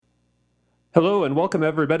Hello and welcome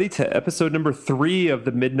everybody to episode number 3 of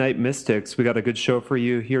the Midnight Mystics. We got a good show for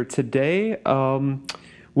you here today,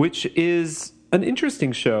 which is an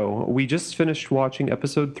interesting show. We just finished watching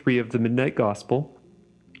episode 3 of the Midnight Gospel,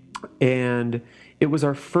 and it was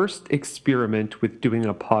our first experiment with doing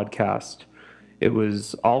a podcast. It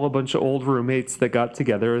was all a bunch of old roommates that got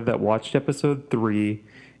together that watched episode 3,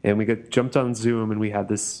 and we jumped on Zoom and we had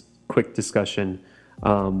this quick discussion.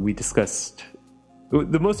 We discussed...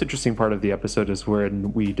 The most interesting part of the episode is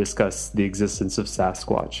when we discuss the existence of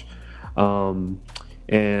Sasquatch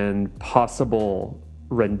and possible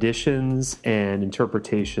renditions and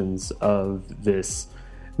interpretations of this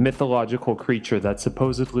mythological creature that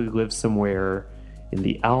supposedly lives somewhere in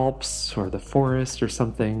the Alps or the forest or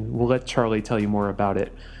something. We'll let Charlie tell you more about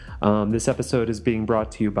it. This episode is being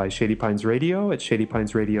brought to you by Shady Pines Radio at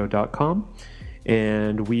shadypinesradio.com.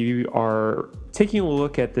 And we are taking a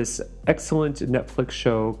look at this excellent Netflix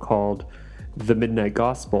show called The Midnight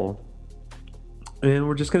Gospel. And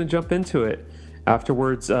we're just going to jump into it.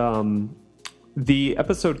 Afterwards, the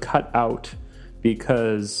episode cut out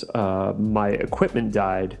because my equipment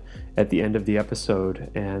died at the end of the episode.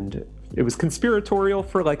 And it was conspiratorial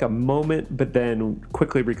for like a moment, but then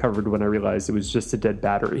quickly recovered when I realized it was just a dead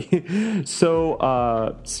battery.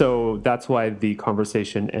 So that's why the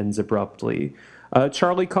conversation ends abruptly.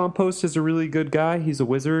 Charlie Compost is a really good guy. He's a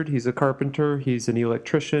wizard. He's a carpenter. He's an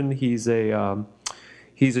electrician. He's a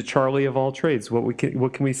Charlie of all trades. What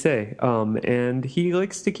can we say? And he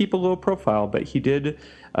likes to keep a low profile, but he did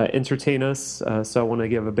entertain us. So I want to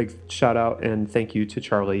give a big shout out and thank you to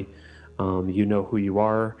Charlie. You know who you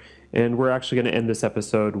are. And we're actually going to end this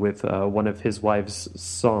episode with one of his wife's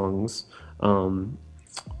songs.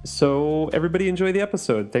 So everybody enjoy the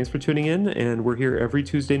episode. Thanks for tuning in, and we're here every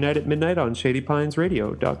Tuesday night at midnight on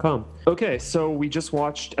shadypinesradio.com. Okay, so we just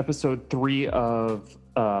watched episode 3 of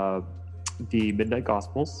the Midnight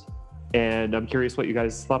Gospels, and I'm curious what you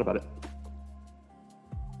guys thought about it.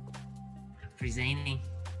 Pretty zany.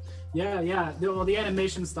 Yeah. Well, the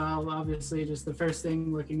animation style, obviously, just the first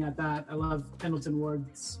thing looking at that. I love Pendleton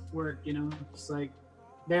Ward's work, just like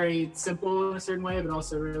very simple in a certain way, but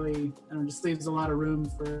also really, just leaves a lot of room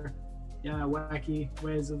for, wacky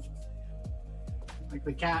ways of, like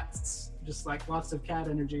the cats, just like lots of cat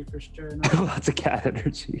energy for sure. Lots of cat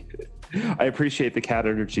energy. I appreciate the cat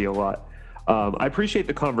energy a lot. I appreciate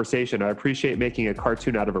the conversation. I appreciate making a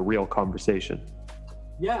cartoon out of a real conversation.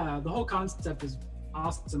 Yeah, the whole concept is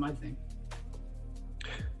awesome, I think.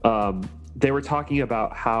 They were talking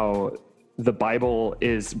about how the Bible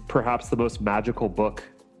is perhaps the most magical book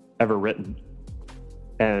ever written.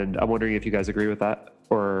 And I'm wondering if you guys agree with that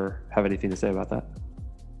or have anything to say about that.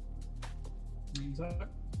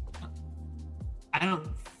 I don't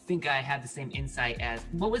think I have the same insight as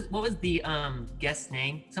what was the guest's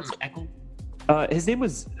name? Something Eccles? His name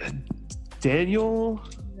was Daniel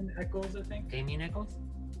Eccles, I think. Damien Eccles?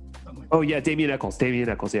 Oh yeah, Damien Eccles,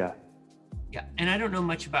 yeah. Yeah, and I don't know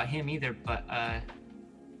much about him either, but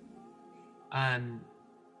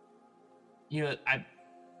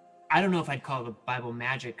I don't know if I'd call the Bible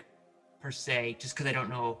magic per se, just because I don't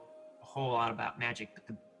know a whole lot about magic. But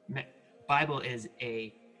the Bible is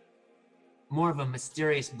more of a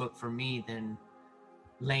mysterious book for me than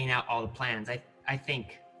laying out all the plans. I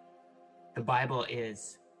think the Bible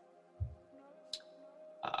is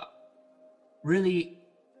really,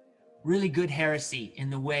 really good heresy in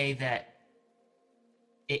the way that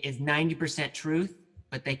it is 90% truth,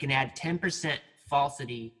 but they can add 10%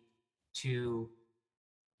 falsity to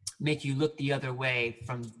make you look the other way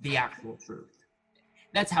from the actual truth.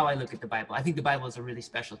 That's how I look at the Bible. I think the Bible is a really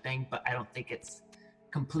special thing, but I don't think it's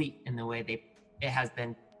complete in the way it has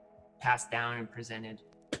been passed down and presented.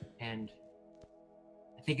 And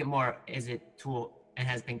I think it more is a tool and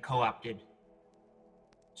has been co-opted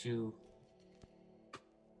to...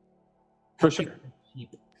 For sure.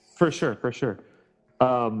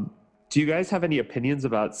 Do you guys have any opinions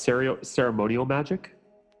about ceremonial magic?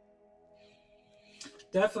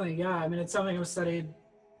 Definitely, yeah. I mean, it's something I've studied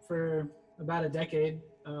for about a decade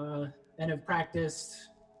and have practiced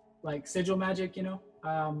like sigil magic, and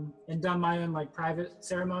done my own like private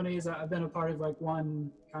ceremonies. I've been a part of like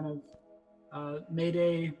one kind of May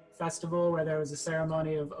Day festival where there was a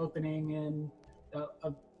ceremony of opening and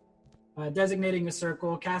designating a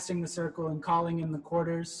circle, casting the circle, and calling in the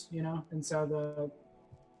quarters, and so the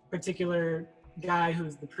particular guy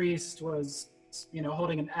who's the priest was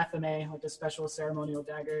holding an athame, like a special ceremonial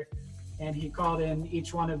dagger, and he called in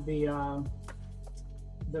each one of the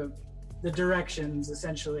directions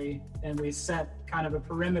essentially, and we set kind of a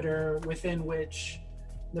perimeter within which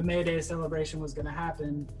the May Day celebration was going to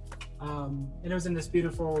happen. And it was in this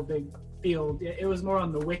beautiful big field. It was more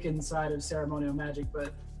on the Wiccan side of ceremonial magic,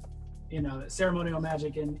 but ceremonial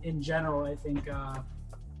magic in general, I think,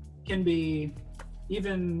 can be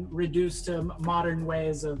even reduced to modern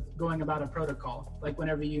ways of going about a protocol. Like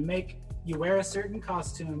whenever you wear a certain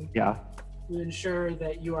costume, Yeah. to ensure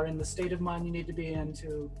that you are in the state of mind you need to be in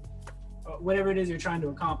to whatever it is you're trying to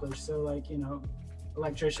accomplish. So like,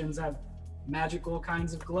 electricians have magical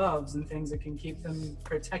kinds of gloves and things that can keep them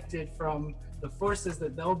protected from the forces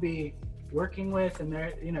that they'll be working with, and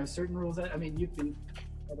there, certain rules that, you'd be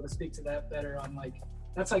able to speak to that better on, like,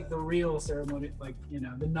 that's like the real ceremony, like,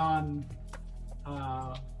 the non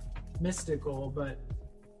mystical, but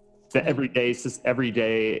the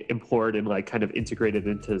everyday implored and like kind of integrated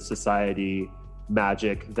into society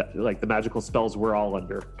magic, that like the magical spells we're all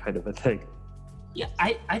under, kind of a thing. Yeah,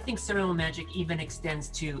 I think ceremonial magic even extends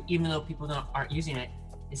to, even though people aren't using it,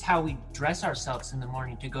 is how we dress ourselves in the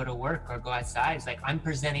morning to go to work or go outside. It's like, I'm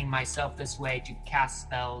presenting myself this way to cast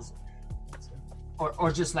spells,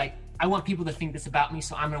 or just like, I want people to think this about me,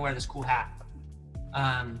 so I'm gonna wear this cool hat.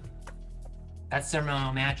 That's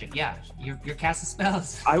ceremonial magic. Yeah, you're casting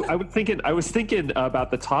spells. Oh, I was thinking about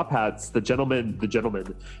the top hats, the gentlemen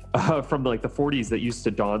from like the 40s that used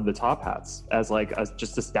to don the top hats as like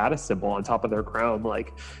just a status symbol on top of their crown,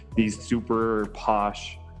 like these super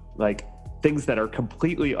posh like things that are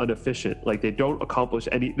completely inefficient. Like they don't accomplish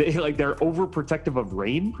they're overprotective of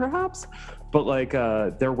rain perhaps, but like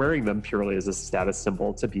they're wearing them purely as a status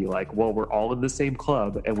symbol to be like, well, we're all in the same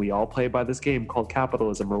club and we all play by this game called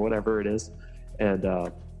capitalism or whatever it is. And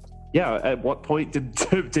at what point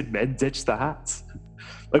did men ditch the hats?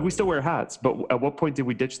 Like we still wear hats, but at what point did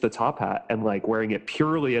we ditch the top hat and like wearing it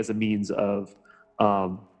purely as a means of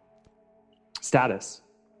status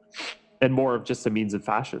and more of just a means of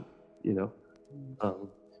fashion?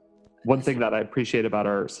 One thing that I appreciate about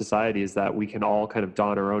our society is that we can all kind of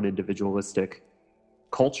don our own individualistic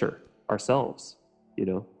culture ourselves,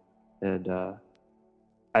 and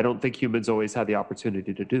I don't think humans always had the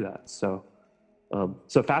opportunity to do that. So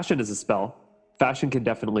fashion is a spell. Fashion can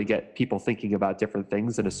definitely get people thinking about different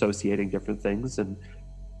things and associating different things and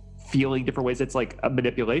feeling different ways. It's like a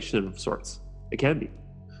manipulation of sorts. It can be.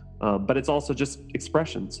 But it's also just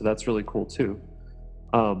expression. So that's really cool too.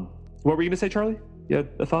 What were you going to say, Charlie? You had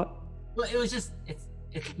a thought? Well, it was just,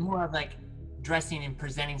 it's more of like dressing and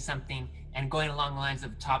presenting something and going along the lines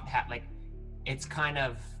of top hat. Like it's kind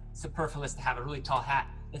of superfluous to have a really tall hat.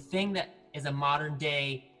 The thing that is a modern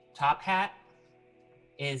day top hat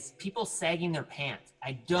is people sagging their pants.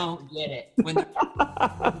 I don't get it. When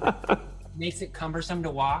makes it cumbersome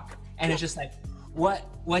to walk, and it's just like,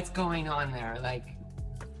 what's going on there? Like,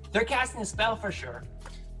 they're casting a spell for sure.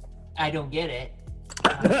 I don't get it.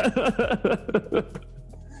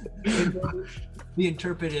 Be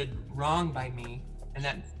interpreted wrong by me, and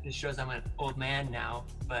that just shows I'm an old man now.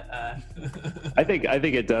 But I think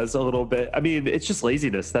it does a little bit. I mean, it's just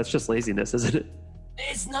laziness. That's just laziness, isn't it?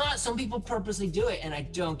 It's not. Some people purposely do it, and I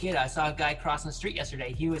don't get it. I saw a guy crossing the street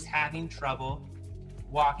yesterday. He was having trouble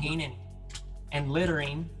walking and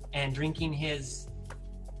littering and drinking his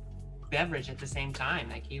beverage at the same time.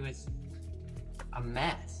 Like, he was a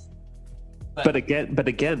mess. But again,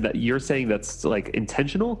 that you're saying that's like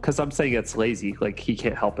intentional, because I'm saying it's lazy. Like, he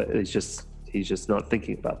can't help it. He's just not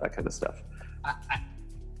thinking about that kind of stuff.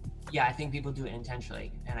 I think people do it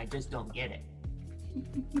intentionally, and I just don't get it.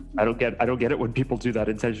 I don't get it when people do that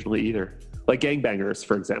intentionally either. Like gangbangers,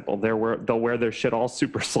 for example, they'll wear their shit all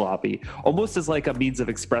super sloppy, almost as like a means of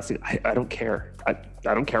expressing, I don't care. I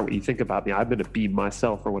don't care what you think about me. I'm gonna be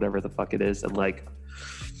myself, or whatever the fuck it is. And like,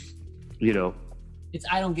 it's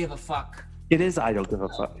I don't give a fuck. It is I don't give a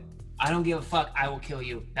fuck. I don't give a fuck. I will kill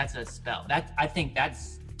you. That's a spell. I think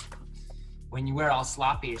that's when you wear all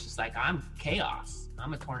sloppy. It's just like, I'm chaos.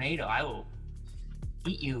 I'm a tornado. I will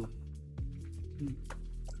eat you.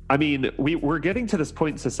 I mean, we're getting to this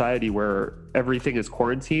point in society where everything is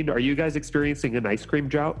quarantined. Are you guys experiencing an ice cream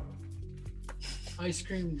drought? Ice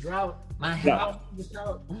cream drought. My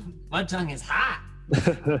tongue is hot.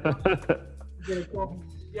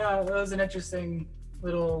 Yeah, that was an interesting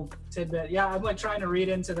little tidbit. Yeah, I'm like trying to read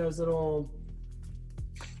into those little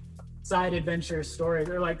side adventure stories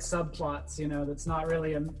or like subplots, that's not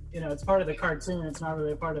really it's part of the cartoon, it's not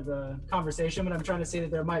really a part of the conversation, but I'm trying to see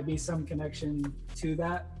that there might be some connection to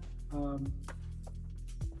that.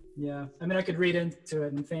 I could read into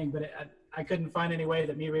it and think, but I couldn't find any way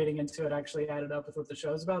that me reading into it actually added up with what the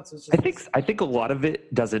show's about. So it's just, I think a lot of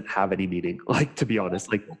it doesn't have any meaning, like, to be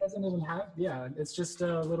honest. Like, it doesn't even have, it's just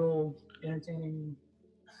a little entertaining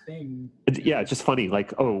thing. Yeah, it's just funny.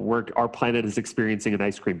 Like, our planet is experiencing an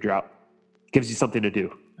ice cream drought. Gives you something to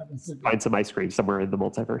do. Happens to be. find some ice cream somewhere in the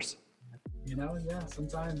multiverse. You know, yeah,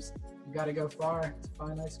 sometimes you got to go far to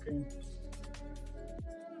find ice cream.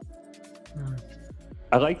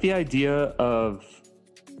 I like the idea of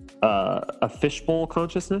a fishbowl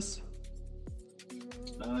consciousness.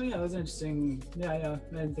 Oh yeah, that's interesting. Yeah,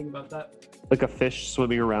 I didn't think about that. Like a fish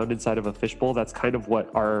swimming around inside of a fishbowl. That's kind of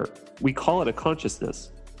what we call it a consciousness.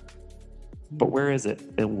 But where is it?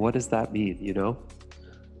 And what does that mean, you know?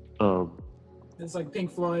 It's like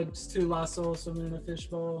Pink Floyd's two lost souls swimming in a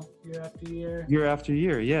fishbowl year after year. Year after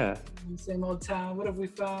year, yeah. Same old town. What have we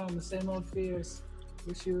found? The same old fears.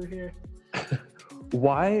 Wish you were here.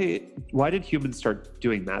 Why did humans start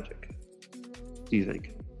doing magic, do you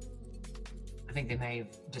think? I think they may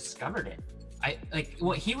have discovered it.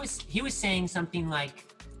 He was saying something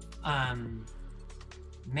like,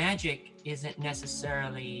 magic isn't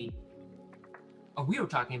necessarily. Oh, we were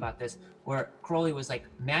talking about this where Crowley was like,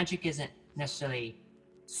 magic isn't necessarily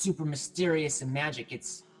super mysterious and magic.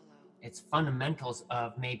 It's fundamentals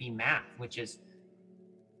of maybe math, which is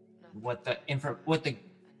what the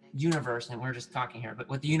universe, and we're just talking here, but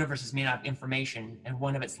what the universe is made out of information, and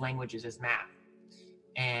one of its languages is math.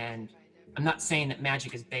 And I'm not saying that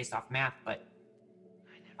magic is based off math, but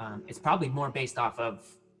it's probably more based off of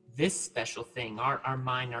this special thing, our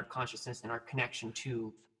mind, our consciousness, and our connection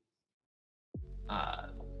to,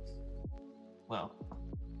 well,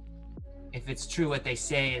 if it's true what they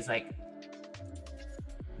say is like,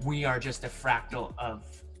 we are just a fractal of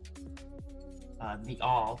the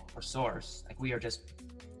all, or source. Like we are just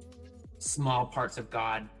small parts of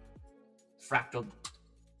God fractaled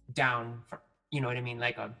down, you know what I mean?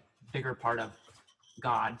 Like a bigger part of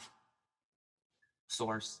God,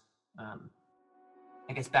 source.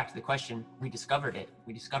 I guess back to the question, we discovered it.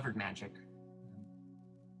 We discovered magic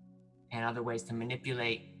and other ways to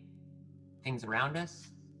manipulate things around us.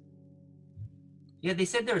 Yeah, they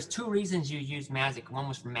said there was two reasons you use magic. One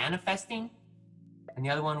was for manifesting, and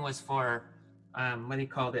the other one was for, what they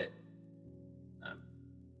called it,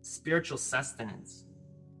 spiritual sustenance.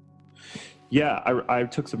 Yeah, I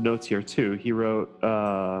took some notes here too. He wrote,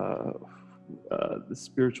 the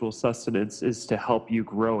spiritual sustenance is to help you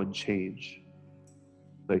grow and change.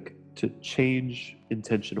 Like, to change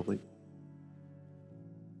intentionally.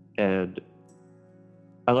 And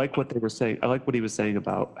I like what they were saying. I like what he was saying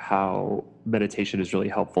about how meditation is really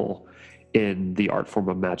helpful in the art form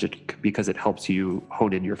of magic because it helps you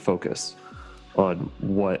hone in your focus on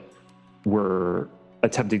what we're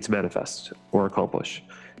attempting to manifest or accomplish.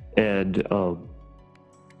 And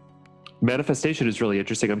manifestation is really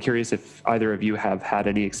interesting. I'm curious if either of you have had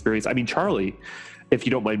any experience. I mean, Charlie, if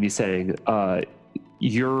you don't mind me saying,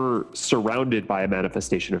 you're surrounded by a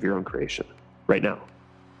manifestation of your own creation right now.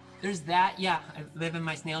 There's that, yeah. I live in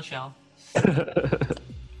my snail shell.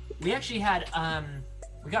 We actually had,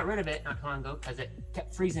 we got rid of it not too long ago because it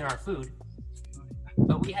kept freezing our food.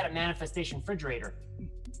 But we had a manifestation refrigerator.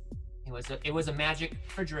 It was a magic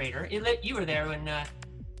refrigerator. You were there when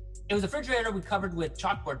it was a refrigerator we covered with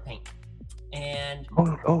chalkboard paint. And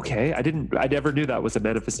okay, I never knew that was a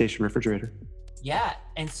manifestation refrigerator. Yeah,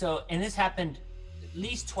 and this happened at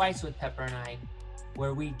least twice with Pepper and I,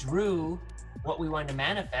 where we drew what we wanted to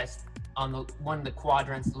manifest on one of the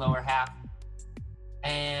quadrants, the lower half,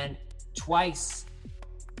 and twice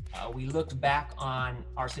we looked back on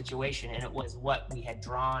our situation, and it was what we had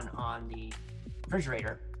drawn on the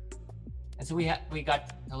refrigerator. And so we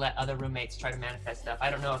got to let other roommates try to manifest stuff. I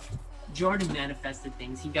don't know if Jordan manifested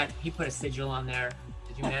things. He put a sigil on there.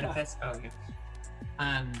 Did you manifest? Oh,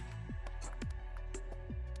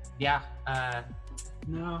 yeah. Yeah.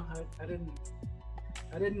 No, I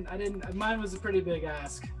didn't. Mine was a pretty big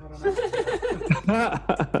ask. I don't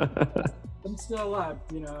know. I'm still alive,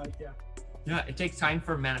 you know. Like, yeah. Yeah, it takes time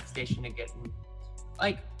for manifestation to get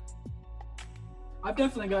like. I've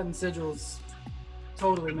definitely gotten sigils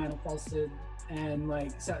totally manifested, and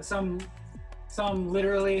like some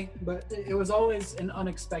literally, but it was always an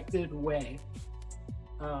unexpected way.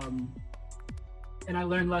 And I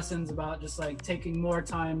learned lessons about just like taking more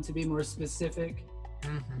time to be more specific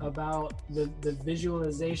about the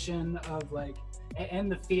visualization of like,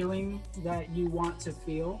 and the feeling that you want to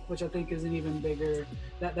feel, which I think is an even bigger,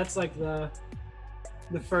 that's like the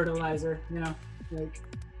fertilizer, you know, like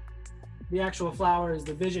the actual flower is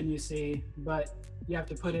the vision you see, but you have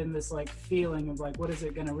to put in this like feeling of like, what is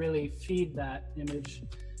it going to really feed that image?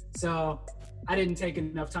 So I didn't take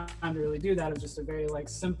enough time to really do that. It was just a very like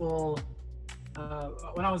simple,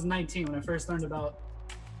 when I was 19, when I first learned about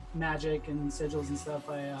magic and sigils and stuff,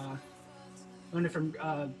 I learned it from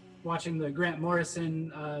watching the Grant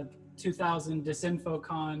Morrison 2000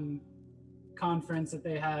 DisinfoCon conference that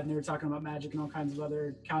they had, and they were talking about magic and all kinds of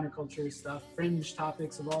other counterculture stuff, fringe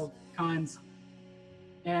topics of all kinds.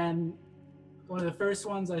 And one of the first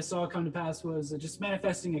ones I saw come to pass was just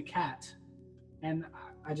manifesting a cat. And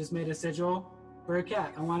I just made a sigil for a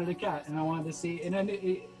cat. I wanted a cat, and I wanted to see, and then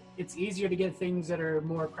it's easier to get things that are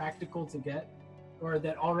more practical to get, or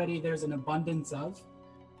that already there's an abundance of.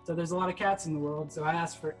 So there's a lot of cats in the world, so I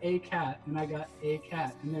asked for a cat, and I got a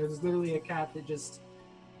cat. And there was literally a cat that just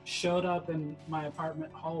showed up in my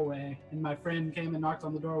apartment hallway, and my friend came and knocked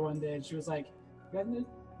on the door one day, and she was like, you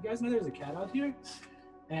guys know there's a cat out here?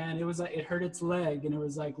 And it was like, it hurt its leg, and it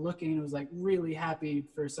was like looking, it was like really happy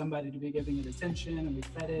for somebody to be giving it attention, and we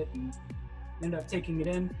fed it and ended up taking it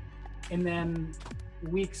in. And then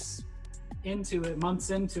weeks into it, months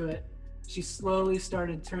into it, she slowly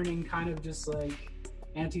started turning kind of just like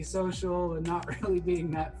antisocial and not really being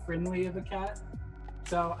that friendly of a cat.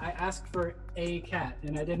 So I asked for a cat,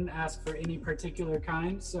 and I didn't ask for any particular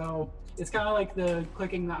kind. So it's kind of like the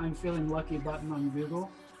clicking the I'm feeling lucky button on Google.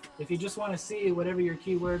 If you just want to see whatever your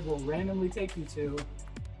keyword will randomly take you to,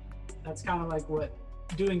 that's kind of like what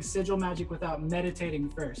doing sigil magic without meditating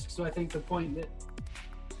first. So I think the point that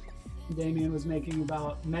Damien was making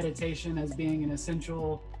about meditation as being an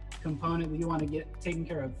essential component that you want to get taken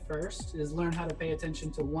care of first is learn how to pay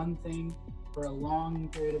attention to one thing for a long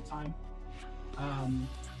period of time,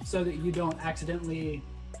 so that you don't accidentally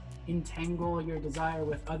entangle your desire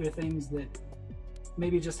with other things that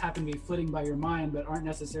maybe just happen to be flitting by your mind but aren't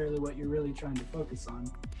necessarily what you're really trying to focus on.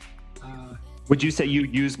 Would you say you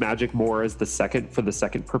use magic more as the second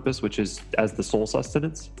purpose, which is as the soul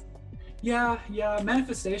sustenance? Yeah.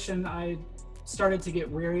 Manifestation I started to get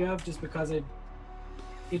weary of just because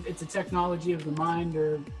it's a technology of the mind,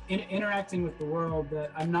 or interacting with the world,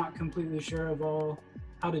 that I'm not completely sure of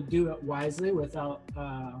how to do it wisely without,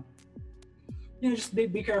 just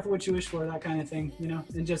be careful what you wish for, that kind of thing,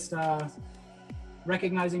 and just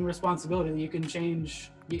recognizing responsibility that you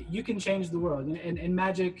can change the world. And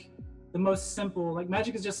magic, the most simple, like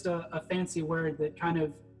magic is just a fancy word that kind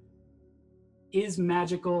of is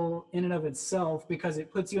magical in and of itself, because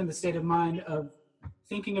it puts you in the state of mind of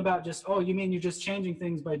thinking about just, oh, you mean you're just changing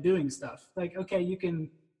things by doing stuff? Like, okay, you can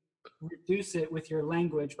reduce it with your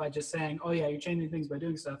language by just saying, oh yeah, you're changing things by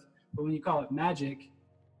doing stuff. But when you call it magic,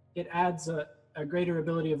 it adds a greater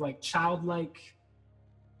ability of like childlike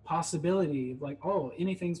possibility, like, oh,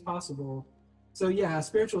 anything's possible. So yeah,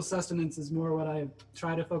 spiritual sustenance is more what I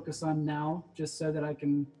try to focus on now, just so that I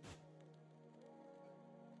can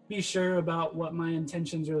be sure about what my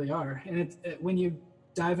intentions really are. And when you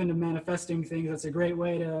dive into manifesting things, that's a great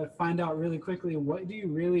way to find out really quickly, what do you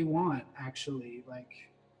really want actually? Like,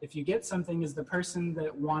 if you get something, is the person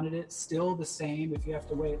that wanted it still the same if you have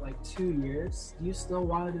to wait like 2 years? Do you still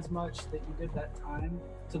want it as much that you did that time?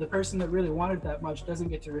 So the person that really wanted it that much doesn't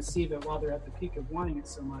get to receive it while they're at the peak of wanting it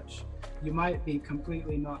so much. You might be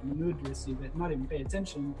completely not in the mood to receive it, not even pay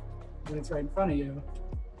attention when it's right in front of you,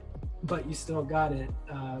 but you still got it,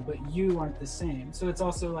 but you aren't the same. So it's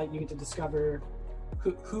also like you get to discover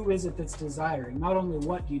who is it that's desiring? Not only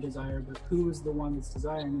what you desire, but who is the one that's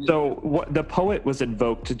desiring. So the poet was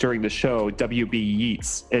invoked during the show, W.B.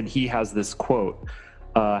 Yeats, and he has this quote: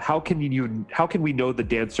 "How can we know the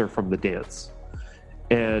dancer from the dance?"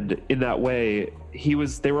 And in that way,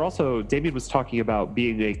 Damien was talking about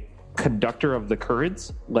being a conductor of the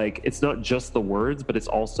currents. Like, it's not just the words, but it's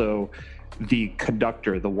also the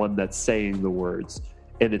conductor, the one that's saying the words,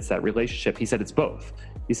 and it's that relationship. He said it's both.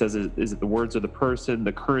 He says, is it the words or the person?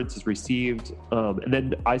 The currents is received. And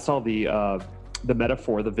then I saw the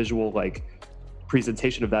metaphor, the visual like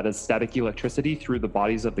presentation of that as static electricity through the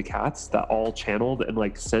bodies of the cats that all channeled and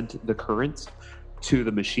like sent the current to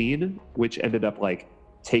the machine, which ended up like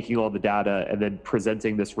taking all the data and then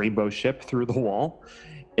presenting this rainbow ship through the wall.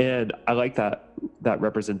 And I like that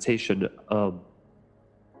representation.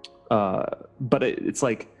 But it's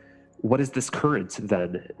like, what is this current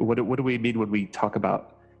then? What do we mean when we talk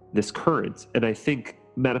about this current? And I think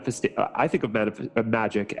of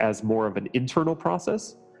magic as more of an internal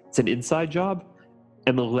process. It's an inside job,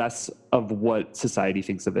 and less of what society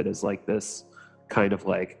thinks of it as like this kind of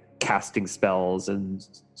like casting spells. And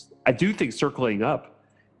I do think circling up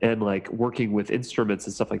and like working with instruments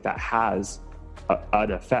and stuff like that has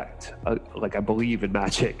an effect. Like, I believe in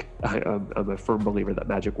magic. I'm a firm believer that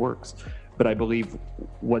magic works. But I believe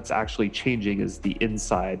what's actually changing is the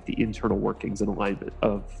inside, the internal workings and alignment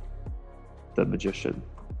of the magician,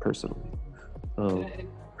 personally. And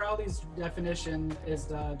Crowley's definition is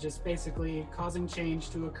just basically causing change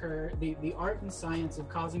to occur, the art and science of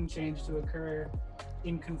causing change to occur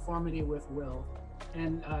in conformity with will.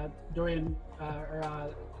 And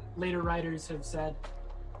later writers have said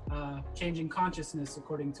changing consciousness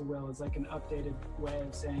according to Will is like an updated way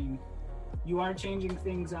of saying you are changing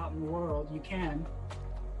things out in the world. You can,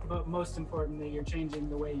 but most importantly, you're changing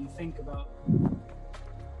the way you think about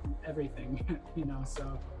everything. You know,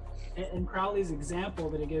 so and Crowley's example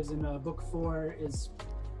that he gives in book 4 is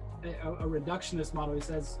a reductionist model. He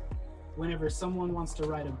says whenever someone wants to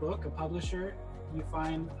write a book, a publisher, you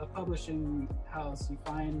find a publishing house, you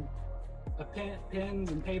find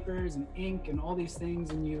pens and papers and ink and all these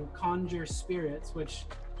things, and you conjure spirits, which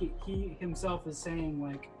he himself is saying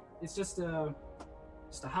like it's just a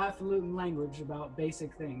highfalutin language about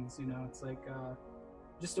basic things. You know, it's like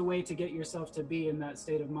just a way to get yourself to be in that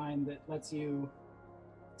state of mind that lets you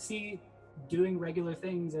see doing regular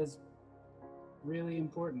things as really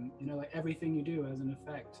important. You know, like everything you do has an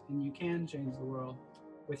effect, and you can change the world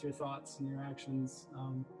with your thoughts and your actions.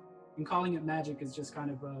 And calling it magic is just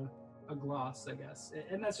kind of a gloss, I guess.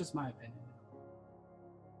 And that's just my opinion.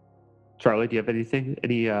 Charlie, do you have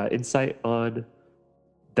any insight on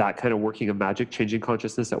that kind of working of magic, changing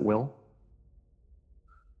consciousness at will?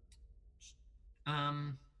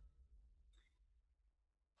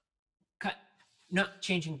 Not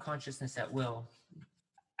changing consciousness at will.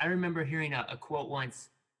 I remember hearing a quote once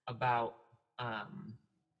about,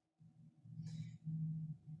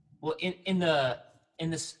 well, in the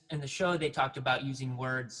show they talked about using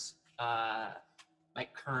words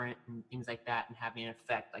like current and things like that and having an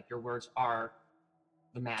effect. Like your words are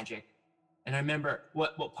the magic. And I remember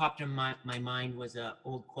what popped in my mind was an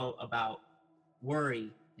old quote about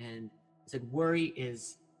worry, and it said worry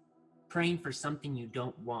is praying for something you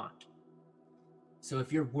don't want. So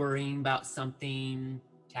if you're worrying about something,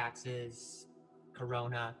 taxes,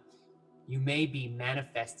 corona, you may be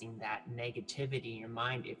manifesting that negativity in your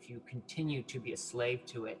mind if you continue to be a slave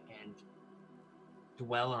to it and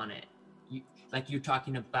dwell on it. Like you're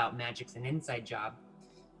talking about magic's an inside job.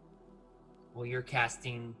 Well, you're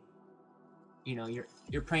casting, you know,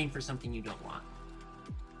 you're praying for something you don't want.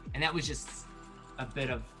 And that was just a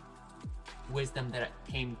bit of wisdom that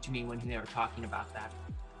came to me when they were talking about that.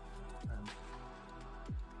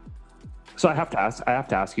 So I have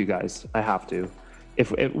to ask you guys,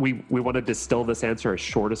 if we want to distill this answer as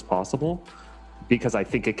short as possible, because I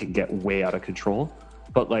think it can get way out of control.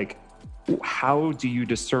 But like, how do you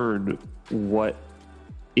discern what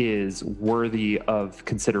is worthy of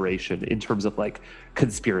consideration in terms of like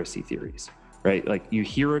conspiracy theories, right? Like you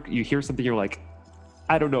hear something, you're like,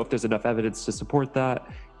 I don't know if there's enough evidence to support that.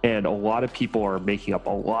 And a lot of people are making up a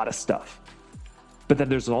lot of stuff. But then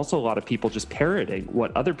there's also a lot of people just parroting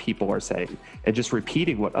what other people are saying and just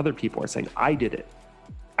repeating what other people are saying. I did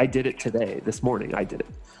it today, this morning, I did it.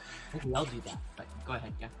 I think we all do that, but go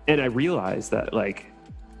ahead, yeah. And I realized that like,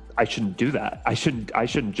 I shouldn't do that. I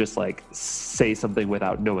shouldn't just like say something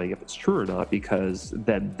without knowing if it's true or not, because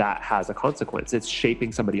then that has a consequence. It's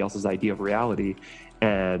shaping somebody else's idea of reality.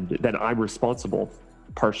 And then I'm responsible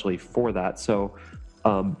partially for that. So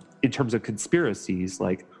in terms of conspiracies,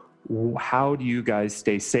 like, how do you guys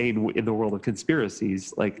stay sane in the world of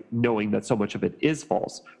conspiracies, like knowing that so much of it is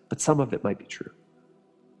false, but some of it might be true?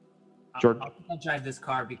 Jordan? I'll drive this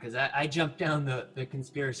car because I jump down the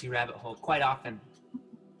conspiracy rabbit hole quite often,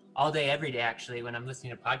 all day, every day, actually, when I'm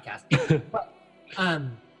listening to podcasts.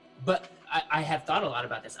 But I have thought a lot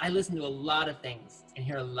about this. I listen to a lot of things and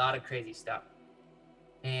hear a lot of crazy stuff.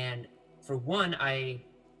 And for one, I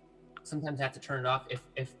sometimes have to turn it off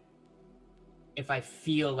if I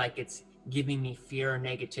feel like it's giving me fear or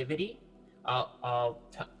negativity. I'll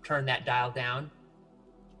turn that dial down.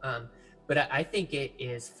 But I think it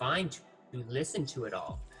is fine to listen to it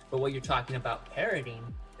all. But what you're talking about parroting,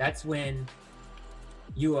 that's when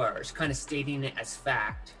you are kind of stating it as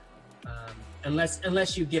fact.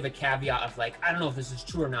 Unless you give a caveat of like, I don't know if this is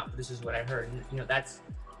true or not, but this is what I heard. And, you know, that's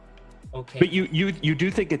okay. But you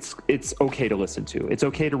do think it's okay to listen to. It's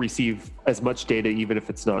okay to receive as much data, even if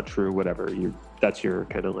it's not true, whatever. That's your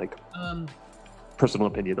kind of like personal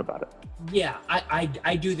opinion about it. Yeah,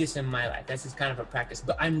 I do this in my life. This is kind of a practice.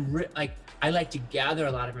 But I like to gather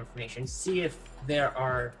a lot of information, see if there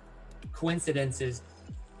are coincidences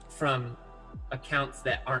from accounts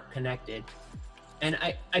that aren't connected. And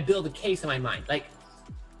I build a case in my mind. Like,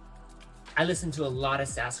 I listen to a lot of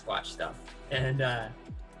Sasquatch stuff, and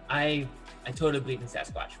I totally believe in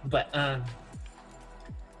Sasquatch, but I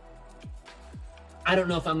don't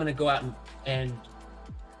know if I'm gonna go out and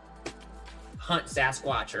hunt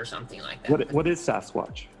Sasquatch or something like that. What is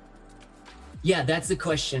Sasquatch? Yeah, that's the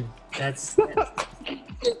question. That's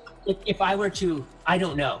if I were to, I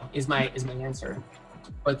don't know is my answer.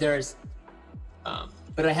 But there's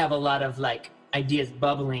but I have a lot of like ideas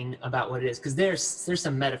bubbling about what it is, because there's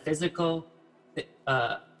some metaphysical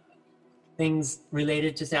things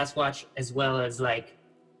related to Sasquatch, as well as like,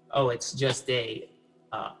 oh, it's just a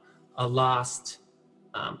lost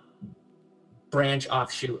branch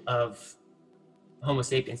offshoot of Homo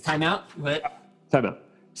sapiens. Time out. What? Time out.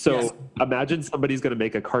 So Yes. imagine somebody's going to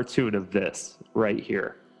make a cartoon of this right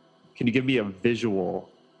here. Can you give me a visual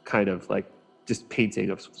kind of like just painting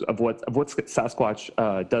of what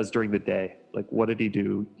Sasquatch does during the day? Like, what did he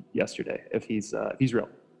do yesterday if he's real?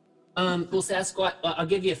 Well, Sasquatch. I'll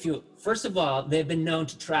give you a few. First of all, they've been known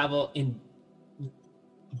to travel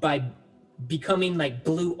by becoming like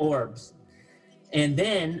blue orbs, and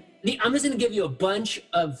then I'm just going to give you a bunch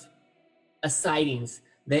of sightings.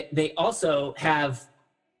 They also have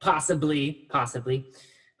possibly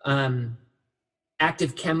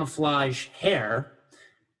active camouflage hair.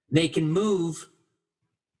 They can move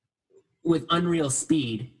with unreal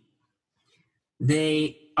speed.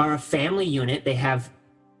 They are a family unit. They have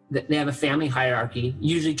a family hierarchy,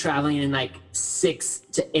 usually traveling in like 6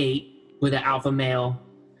 to 8, with an alpha male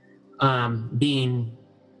being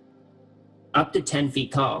up to 10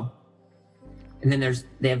 feet tall. And then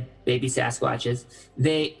they have baby Sasquatches.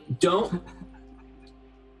 They don't.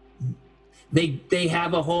 They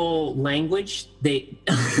have a whole language. But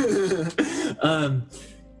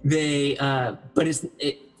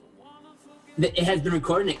it has been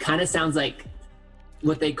recorded, and it kind of sounds like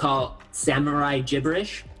what they call samurai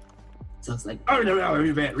gibberish. So it's like, and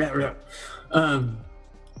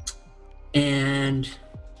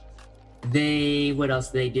what else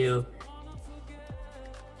do they do?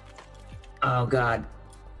 Oh God.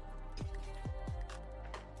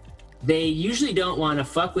 They usually don't want to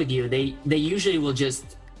fuck with you. They usually will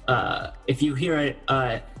just, if you hear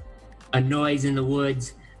a noise in the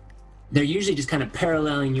woods, they're usually just kind of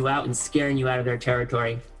paralleling you out and scaring you out of their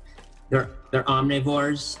territory. They're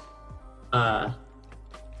omnivores.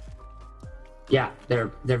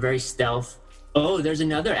 They're very stealth. Oh, there's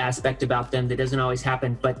another aspect about them that doesn't always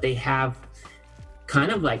happen, but they have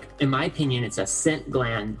kind of like, in my opinion, it's a scent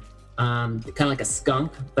gland, kind of like a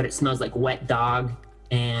skunk, but it smells like wet dog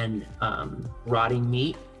and rotting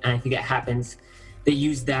meat. And I think it happens. They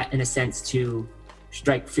use that in a sense to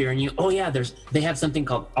strike fear in you. Oh yeah, they have something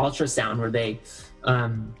called ultrasound where they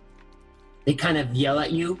kind of yell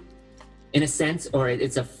at you in a sense, or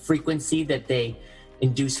it's a frequency that they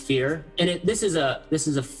induce fear. And this is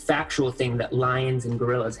a factual thing that lions and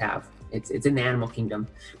gorillas have. It's in the animal kingdom,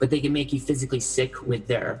 but they can make you physically sick with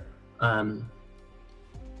their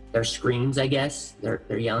screams, I guess.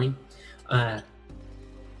 They're yelling.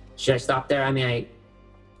 Should I stop there? I mean,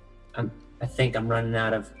 I think I'm running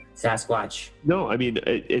out of Sasquatch. No, I mean,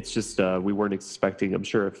 it's just we weren't expecting. I'm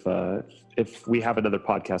sure if we have another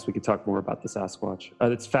podcast, we could talk more about the Sasquatch.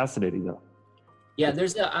 It's fascinating, though. Yeah,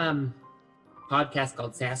 there's a podcast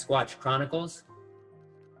called Sasquatch Chronicles,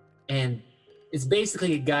 and it's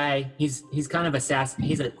basically a guy. He's kind of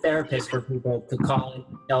he's a therapist for people to call and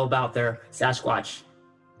tell about their Sasquatch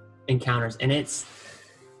encounters, and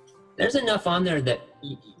there's enough on there that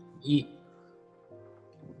you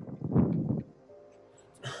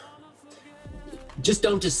just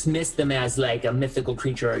don't dismiss them as like a mythical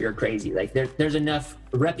creature or you're crazy. Like there's enough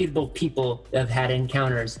reputable people that have had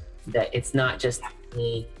encounters that it's not just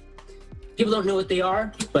people don't know what they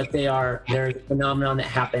are, but they're a phenomenon that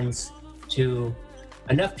happens to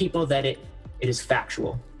enough people that it is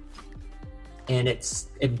factual. And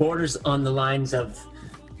it borders on the lines of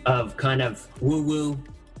kind of woo-woo,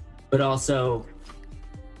 but also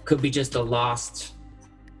could be just a lost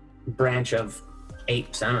branch of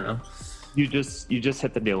apes. I don't know. You just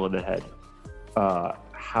hit the nail on the head.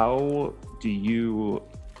 How do you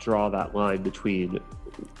draw that line between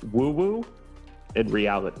woo-woo and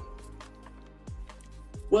reality?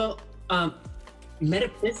 Well,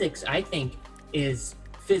 metaphysics, I think, is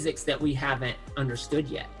physics that we haven't understood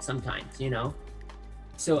yet sometimes,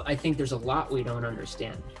 So I think there's a lot we don't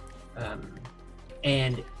understand.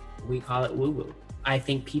 And we call it woo-woo. I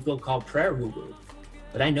think people call prayer woo-woo,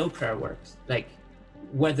 but I know prayer works. Like,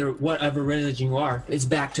 whatever religion you are, it's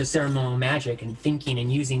back to ceremonial magic and thinking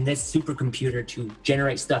and using this supercomputer to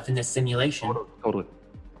generate stuff in this simulation. Totally.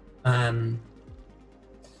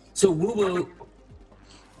 So woo-woo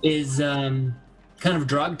is kind of a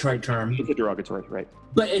derogatory term. It's a derogatory, right?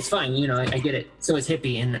 But it's fine, I get it. So it's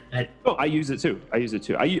hippie, and I use it too.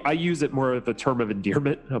 I use it more of a term of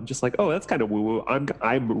endearment. I'm just like, oh, that's kind of woo-woo.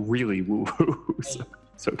 I'm really woo-woo. So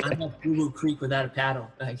it's okay. I'm a woo-woo creek without a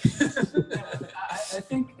paddle. Like. I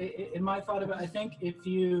think in my thought about, I think if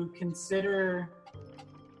you consider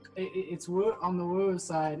it's woo on the woo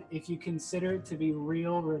side, if you consider it to be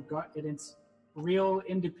real, real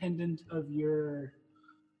independent of your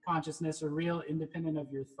consciousness or real independent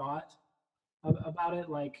of your thought about it.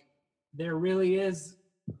 Like there really is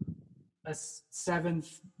a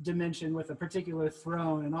seventh dimension with a particular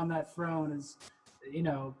throne, and on that throne is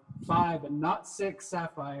 5 and not 6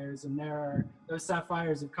 sapphires, and those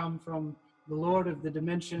sapphires have come from the Lord of the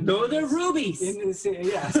Dimension. No, they're rubies.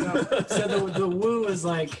 Yeah, so the woo is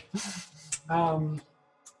like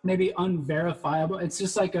maybe unverifiable. It's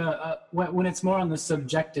just like when it's more on the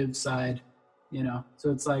subjective side,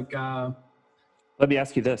 So it's like. Let me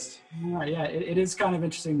ask you this. Yeah, it is kind of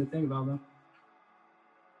interesting to think about, though.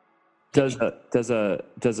 Does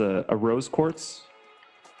a rose quartz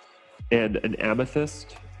and an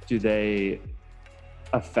amethyst, do they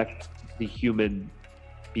affect the human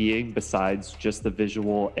being besides just the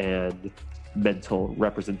visual and mental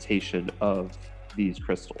representation of these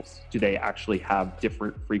crystals? Do they actually have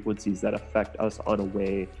different frequencies that affect us on a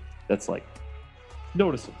way that's like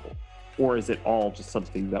noticeable? Or is it all just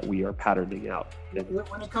something that we are patterning out?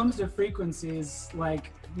 When it comes to frequencies,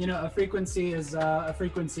 like, a frequency is a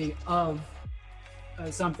frequency of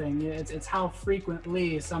something. It's how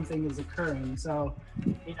frequently something is occurring. So,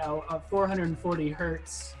 440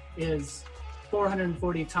 hertz is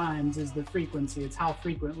 440 times is the frequency. It's how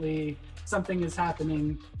frequently something is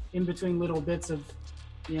happening in between little bits of,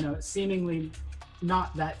 seemingly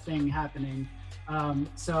not that thing happening.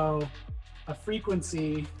 So a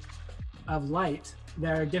frequency of light,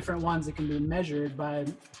 there are different ones that can be measured by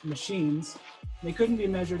machines. They couldn't be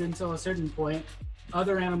measured until a certain point.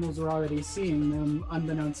 Other animals were already seeing them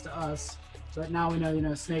unbeknownst to us, but now we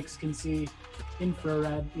know, snakes can see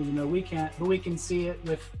infrared, even though we can't, but we can see it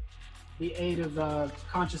with the aid of a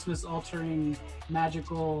consciousness altering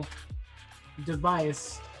magical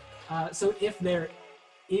device. So if there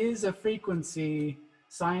is a frequency,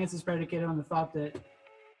 science is predicated on the thought that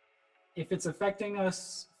if it's affecting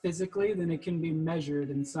us physically, then it can be measured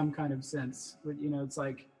in some kind of sense. It's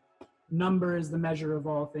like number is the measure of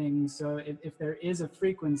all things. So if there is a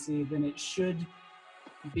frequency, then it should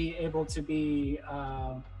be able to be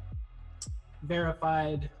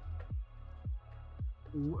verified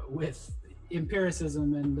with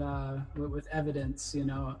empiricism and with evidence,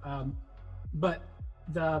 but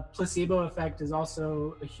the placebo effect is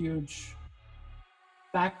also a huge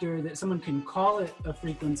factor, that someone can call it a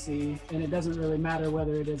frequency, and it doesn't really matter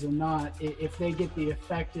whether it is or not. If they get the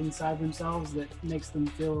effect inside themselves that makes them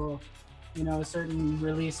feel, a certain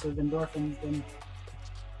release of endorphins, then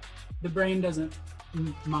the brain doesn't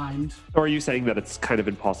mind. So are you saying that it's kind of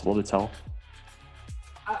impossible to tell?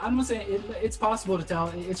 I'm not saying it's possible to tell.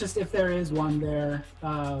 It's just if there is one there,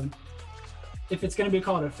 if it's going to be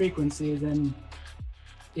called a frequency, then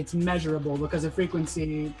it's measurable, because a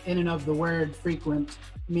frequency in and of the word frequent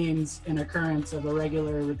means an occurrence of a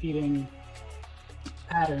regular repeating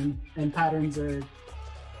pattern, and patterns are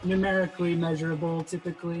numerically measurable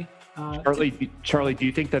typically. Charlie, do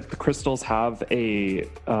you think that the crystals have a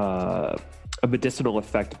medicinal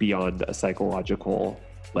effect beyond a psychological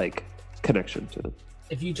connection to them?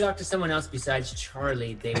 If you talk to someone else besides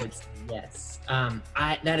Charlie, they would say yes.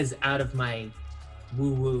 That is out of my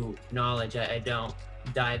woo-woo knowledge. I don't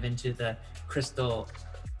dive into the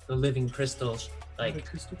living crystal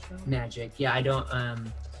magic. Yeah, I don't.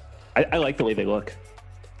 I like the way they look.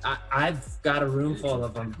 I've got a room full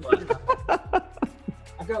of them. But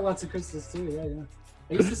I've got lots of crystals too. Yeah.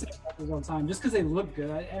 I used to say crystals all the time just because they look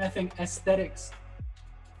good, and I think aesthetics.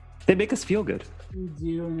 They make us feel good.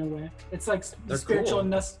 You in a way. It's like the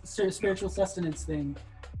spiritual sustenance thing.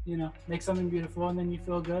 Make something beautiful and then you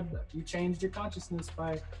feel good. You changed your consciousness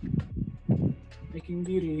by making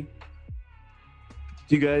beauty.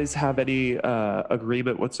 Do you guys have any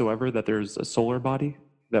agreement whatsoever that there's a solar body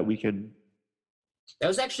that we can? That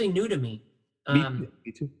was actually new to me. Me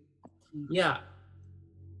too. Yeah.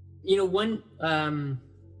 One.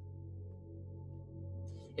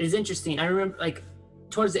 It is interesting. I remember,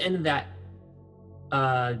 towards the end of that,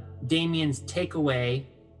 Damien's takeaway.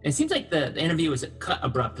 It seems like the interview was cut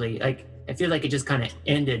abruptly. I feel like it just kind of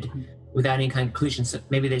ended without any kind of conclusion. So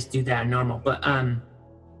maybe they just do that normal. But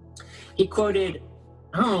he quoted,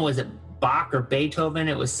 I don't know, was it Bach or Beethoven?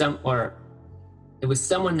 It was someone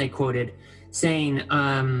they quoted saying,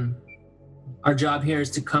 "Our job here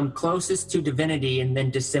is to come closest to divinity and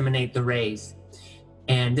then disseminate the rays."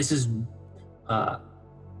 And this is a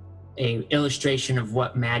illustration of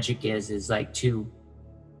what magic is like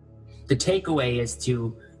the takeaway is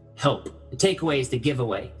to help. The takeaway is to give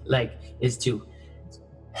away, is to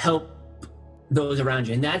help those around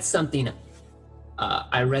you. And that's something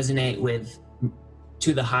I resonate with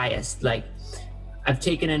to the highest. I've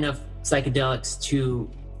taken enough psychedelics to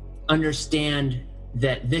understand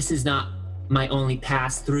that this is not my only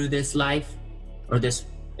pass through this life or this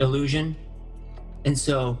illusion. And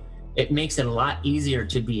so it makes it a lot easier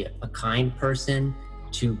to be a kind person,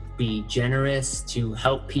 to be generous, to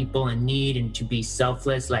help people in need, and to be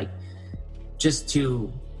selfless, like just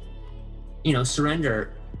to,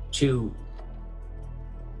 surrender to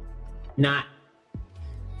not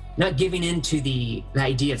giving into the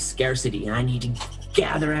idea of scarcity and I need to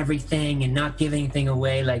gather everything and not give anything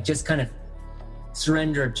away, like just kind of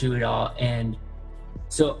surrender to it all. And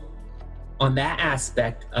so on that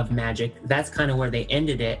aspect of magic, that's kind of where they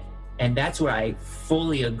ended it. And that's where I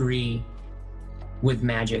fully agree with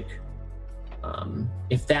magic.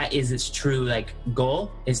 If that is its true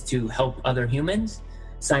goal, is to help other humans,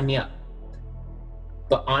 sign me up.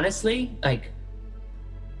 But honestly,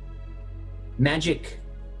 magic,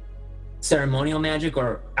 ceremonial magic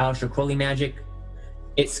or Aleister Crowley magic,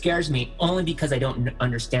 it scares me only because I don't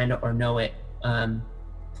understand it or know it.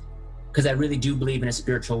 Because I really do believe in a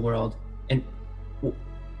spiritual world. And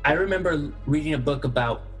I remember reading a book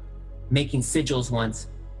about making sigils once,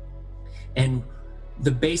 and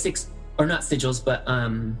the basics, or not sigils, but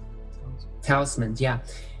talismans, yeah.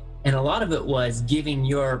 And a lot of it was giving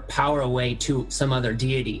your power away to some other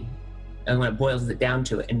deity, and when it boils it down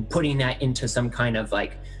to it, and putting that into some kind of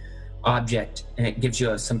object, and it gives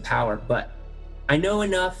you some power. But I know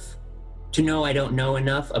enough to know I don't know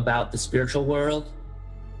enough about the spiritual world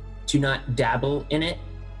to not dabble in it,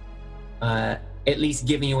 at least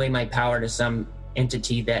giving away my power to some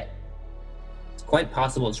entity that it's quite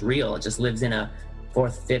possible it's real. It just lives in a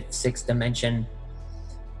 4th, 5th, 6th dimension.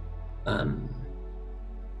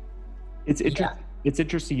 It's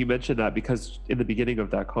interesting you mentioned that, because in the beginning of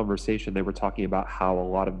that conversation, they were talking about how a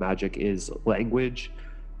lot of magic is language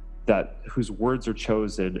whose words are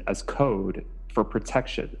chosen as code for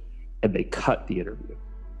protection, and they cut the interview.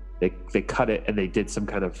 They cut it, and they did some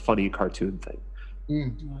kind of funny cartoon thing.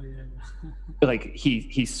 Oh, yeah.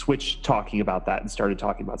 He switched talking about that and started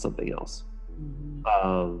talking about something else.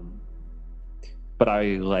 Mm-hmm. But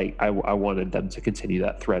I wanted them to continue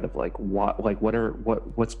that thread of what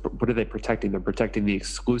are they protecting? They're protecting the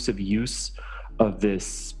exclusive use of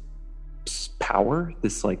this power,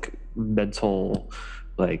 this mental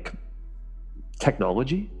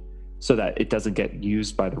technology, so that it doesn't get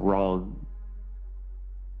used by the wrong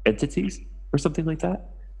entities or something like that.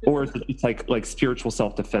 Or it's like spiritual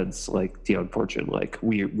self-defense, like the unfortunate,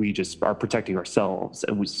 we just are protecting ourselves,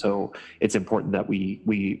 and so it's important that we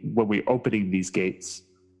when we're opening these gates,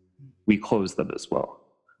 we close them as well.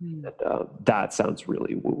 And that sounds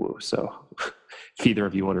really woo-woo. So if either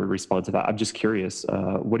of you want to respond to that, I'm just curious,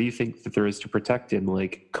 what do you think that there is to protect in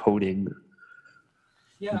coding?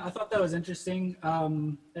 Yeah, I thought that was interesting,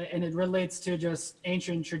 and it relates to just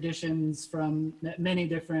ancient traditions from many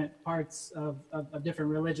different parts of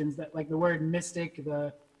different religions. That the word mystic,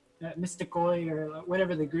 the mystikoi, or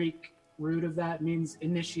whatever the Greek root of that means,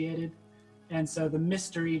 initiated. And so the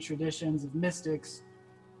mystery traditions of mystics,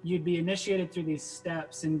 you'd be initiated through these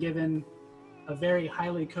steps and given a very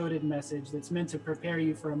highly coded message that's meant to prepare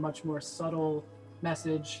you for a much more subtle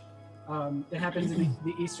message. It happens in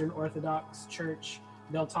the Eastern Orthodox Church.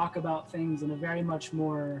 They'll talk about things in a very much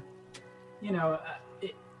more,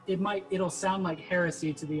 it'll sound like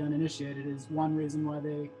heresy to the uninitiated, is one reason why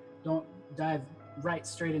they don't dive right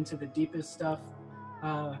straight into the deepest stuff.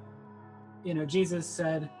 Jesus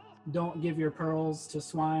said, don't give your pearls to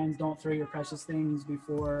swine, don't throw your precious things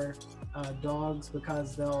before dogs,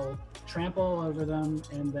 because they'll trample over them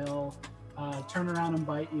and they'll turn around and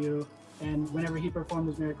bite you. And whenever he performed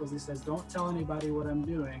his miracles, he says, don't tell anybody what I'm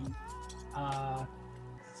doing.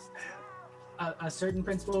 A certain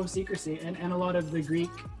principle of secrecy, and a lot of the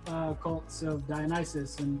Greek cults of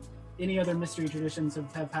Dionysus and any other mystery traditions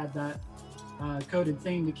have had that coded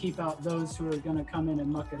thing to keep out those who are going to come in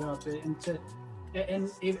and muck it up.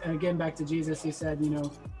 And again, back to Jesus, he said,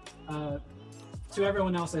 to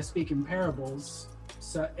everyone else I speak in parables,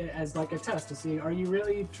 so as a test to see, are you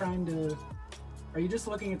just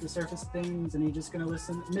looking at the surface things, and are you just going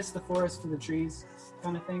to miss the forest for the trees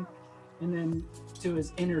kind of thing? And then to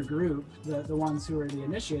his inner group, the ones who are the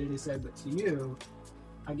initiated, he said, but to you,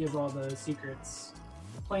 I give all the secrets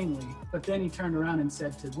plainly. But then he turned around and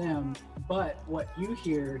said to them, but what you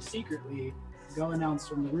hear secretly, go announce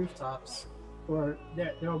from the rooftops, or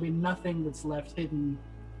there will be nothing that's left hidden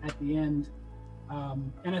at the end.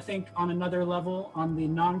 And I think on another level, on the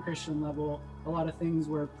non-Christian level, a lot of things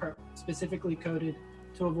were specifically coded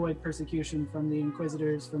to avoid persecution from the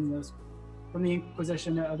inquisitors, from the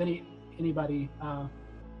Inquisition of anybody.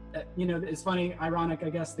 It's funny, ironic,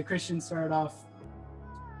 I guess. The Christians started off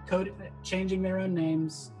changing their own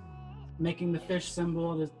names, making the fish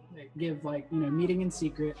symbol to give, like, you know, meeting in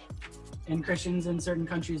secret. And Christians in certain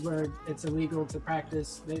countries where it's illegal to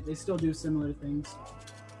practice, they still do similar things.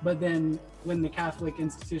 But then when the Catholic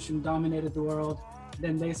institution dominated the world,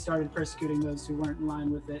 then they started persecuting those who weren't in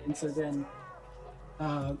line with it. And so then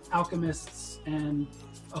alchemists and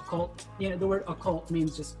occult, you know, the word occult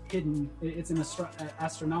means just hidden. It's an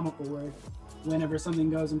astronomical word whenever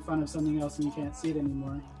something goes in front of something else and you can't see it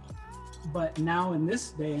anymore. But now in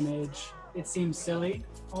this day and age, it seems silly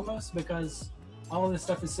almost, because all of this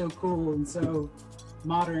stuff is so cool and so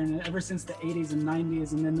modern ever since the 80s and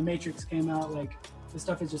 90s, and then the Matrix came out. Like, this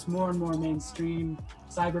stuff is just more and more mainstream.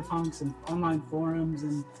 Cyberpunks and online forums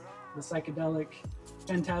and the psychedelic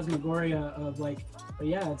phantasmagoria of, like, but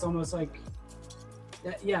yeah, it's almost like,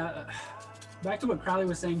 yeah, back to what Crowley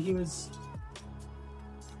was saying,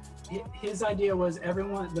 his idea was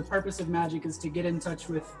the purpose of magic is to get in touch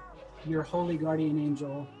with your holy guardian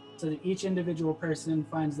angel, so that each individual person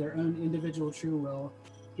finds their own individual true will.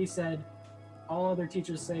 He said, all other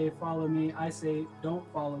teachers say, follow me. I say,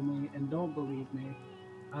 don't follow me and don't believe me.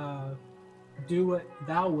 Do what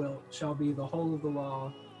thou wilt shall be the whole of the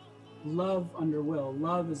law. Love under will.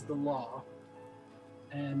 Love is the law.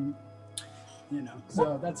 And, you know,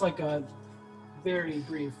 so that's like a very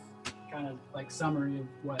brief kind of like summary of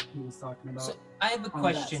what he was talking about. So I have a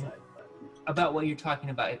question about what you're talking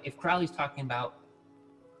about. If Crowley's talking about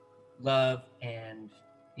love and,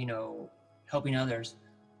 you know, helping others,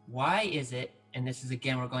 why is it, and this is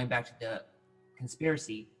again, we're going back to the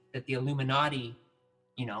conspiracy, that the Illuminati,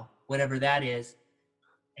 you know, whatever that is,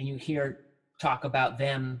 and you hear talk about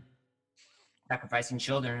them sacrificing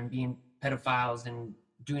children and being pedophiles and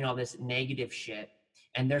doing all this negative shit,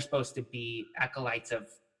 and they're supposed to be acolytes of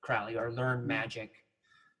Crowley or learn magic.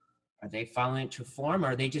 Are they following it to form, or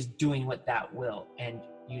are they just doing what that will and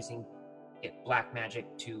using black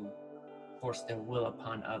magic to force their will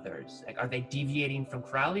upon others? Like, are they deviating from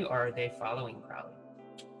Crowley, or are they following Crowley?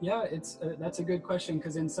 Yeah, that's a good question,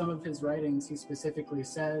 because in some of his writings, he specifically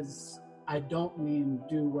says, I don't mean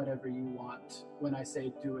do whatever you want when I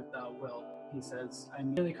say do it thou wilt. He says,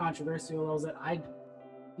 I'm really controversial, is that I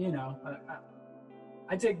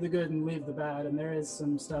take the good and leave the bad, and there is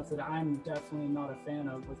some stuff that I'm definitely not a fan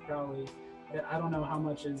of with Crowley, that I don't know how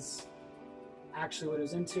much is actually what he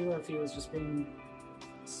was into, or if he was just being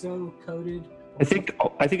so coded. I think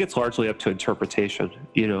it's largely up to interpretation,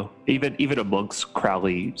 you know, even amongst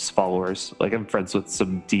Crowley's followers. Like, I'm friends with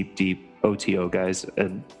some deep OTO guys,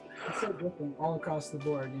 and it's so different all across the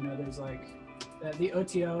board. You know, there's like the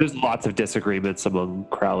OTO. There's lots of disagreements among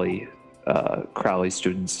Crowley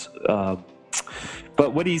students.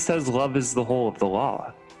 But when he says love is the whole of the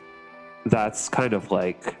law, that's kind of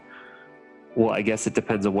like, well, I guess it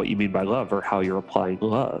depends on what you mean by love or how you're applying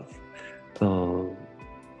love.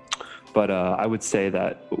 But I would say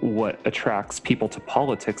that what attracts people to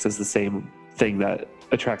politics is the same thing that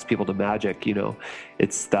attracts people to magic. You know,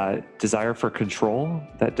 it's that desire for control,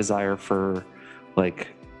 that desire for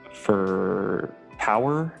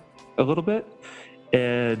power a little bit.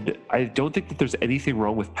 And I don't think that there's anything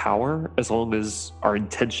wrong with power as long as our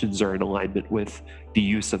intentions are in alignment with the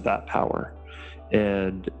use of that power.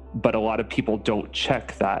 But a lot of people don't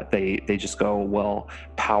check that. They just go, well,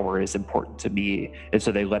 power is important to me, and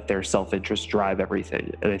so they let their self-interest drive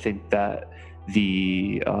everything. And I think that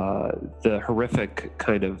the horrific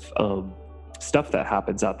kind of stuff that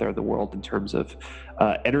happens out there in the world in terms of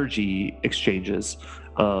energy exchanges,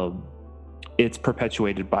 it's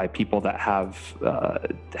perpetuated by people that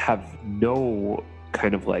have no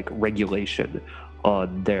kind of like regulation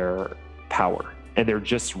on their power. And they're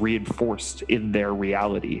just reinforced in their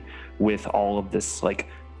reality with all of this, like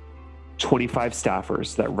 25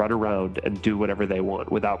 staffers that run around and do whatever they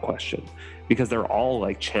want without question, because they're all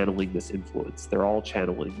like channeling this influence. They're all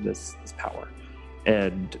channeling this power.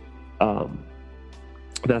 And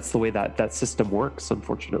that's the way that system works,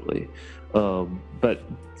 unfortunately. But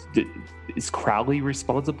is Crowley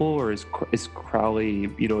responsible, or is Crowley,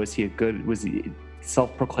 you know, was he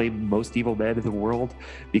self-proclaimed most evil man in the world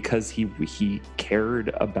because he cared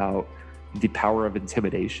about the power of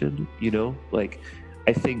intimidation? You know, like,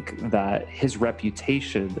 I think that his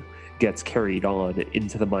reputation gets carried on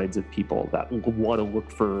into the minds of people that want to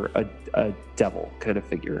look for a devil kind of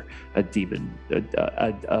figure, a demon,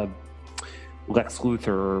 a Lex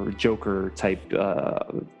Luthor or Joker type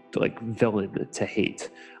like villain to hate.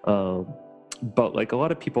 But like a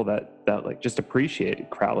lot of people that like just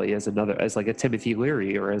appreciate Crowley as like a Timothy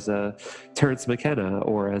Leary or as a Terrence McKenna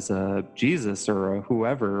or as a Jesus or a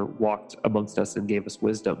whoever walked amongst us and gave us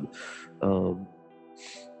wisdom.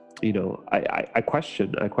 I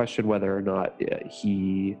question whether or not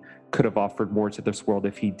he could have offered more to this world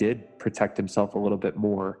if he did protect himself a little bit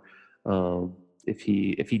more. If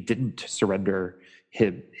he didn't surrender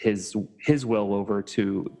his will over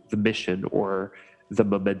to the mission or the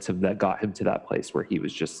momentum that got him to that place where he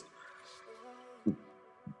was just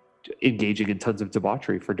engaging in tons of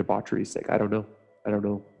debauchery for debauchery's sake. I don't know.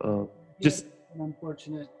 Just an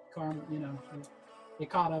unfortunate karma, it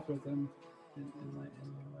caught up with him in life.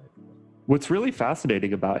 What's really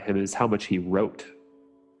fascinating about him is how much he wrote,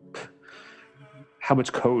 how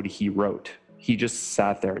much code he wrote. He just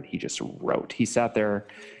sat there and he just wrote. He sat there,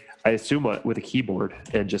 I assume, with a keyboard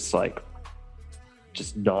and just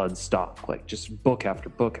nonstop, like just book after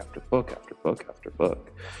book after book after book after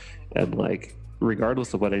book. And like,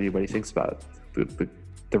 regardless of what anybody thinks about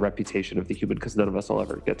the reputation of the human, because none of us will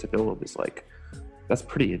ever get to know him, is like, that's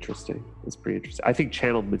pretty interesting. I think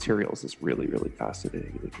channeled materials is really, really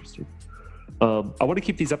fascinating and interesting. I want to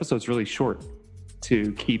keep these episodes really short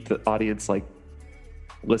to keep the audience like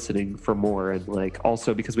listening for more, and like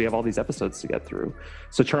also because we have all these episodes to get through.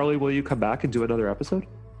 So Charlie, will you come back and do another episode?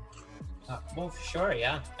 Well, sure,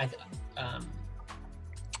 yeah.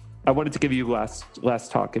 I wanted to give you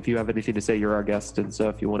last talk. If you have anything to say, you're our guest, and so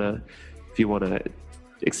if you want to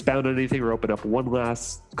expound on anything or open up one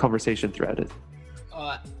last conversation thread,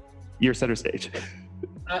 you're center stage.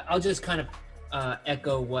 I'll just kind of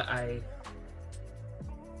echo what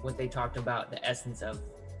they talked about. The essence of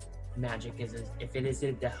magic is if it is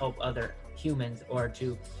to help other humans, or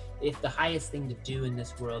if the highest thing to do in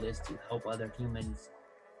this world is to help other humans,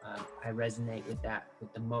 I resonate with that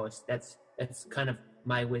with the most. That's kind of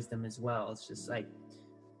my wisdom as well. It's just like,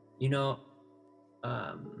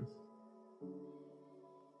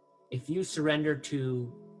 if you surrender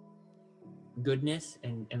to goodness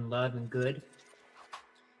and love and good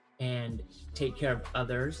and take care of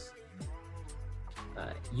others,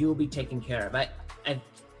 you will be taken care of. I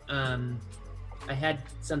had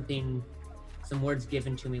some words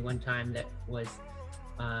given to me one time that was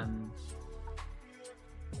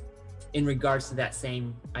in regards to that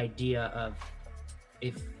same idea of,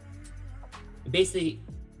 it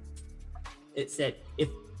said, if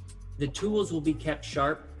the tools will be kept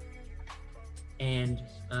sharp, and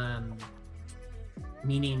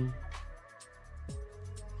meaning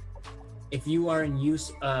if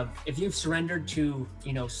you've surrendered to,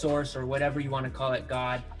 source, or whatever you want to call it,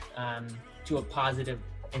 God, to a positive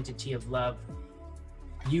entity of love,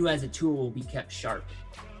 you as a tool will be kept sharp.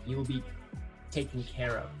 You will be taken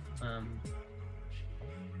care of.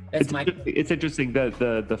 It's interesting that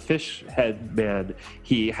the fish head man,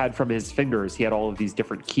 he had from his fingers, he had all of these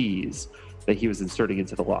different keys that he was inserting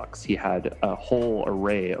into the locks. He had a whole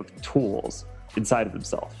array of tools inside of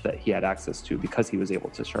himself that he had access to because he was able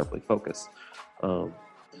to sharply focus on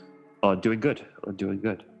doing good.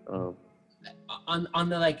 On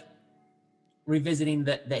the like revisiting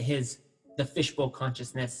the fishbowl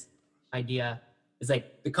consciousness idea is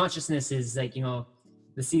like, the consciousness is like,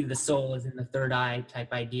 the seat of the soul is in the third eye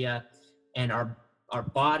type idea, and our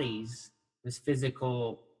bodies, this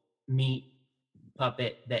physical meat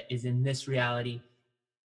puppet that is in this reality,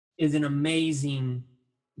 is an amazing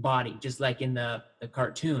body, just like in the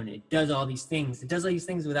cartoon. It does all these things. It does all these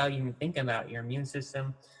things without even thinking about it. Your immune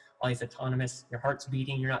system, all these autonomous, your heart's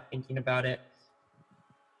beating, you're not thinking about it.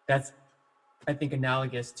 That's, I think,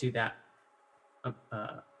 analogous to that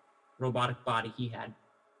robotic body he had.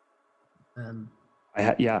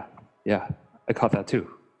 Yeah, I caught that too.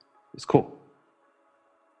 It's cool.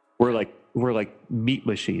 We're like meat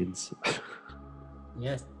machines.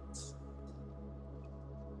 Yes.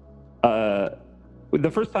 The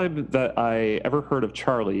first time that I ever heard of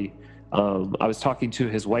Charlie, I was talking to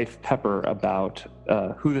his wife Pepper about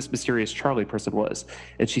who this mysterious Charlie person was,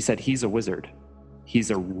 and she said he's a wizard.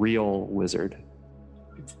 He's a real wizard.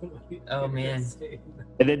 Oh man.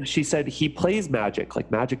 And then she said he plays magic, like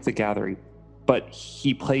Magic the Gathering, but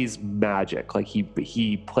he plays magic, like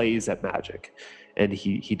he plays at magic, and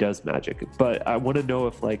he does magic. But I want to know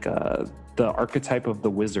if like the archetype of the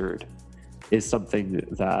wizard is something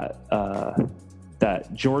that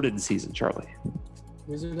Jordan sees in Charlie.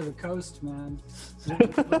 Wizard of the Coast, man.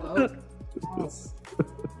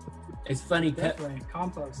 It's funny. Definitely.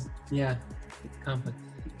 Compost. Yeah, Compost.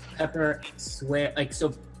 Pepper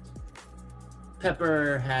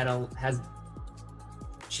Pepper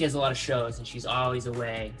she has a lot of shows and she's always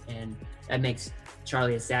away, and that makes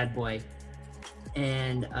Charlie a sad boy.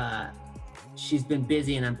 And she's been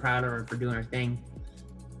busy, and I'm proud of her for doing her thing.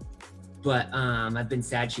 But I've been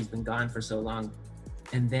sad she's been gone for so long.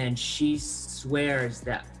 And then she swears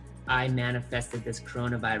that I manifested this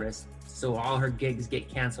coronavirus so all her gigs get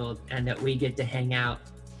canceled and that we get to hang out.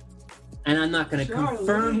 And I'm not going to Charlie,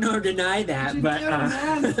 confirm nor deny that, you but do,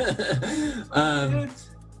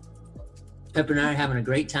 Pepper and I are having a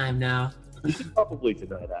great time now. You should probably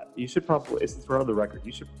deny that. You should probably, since we're on the record,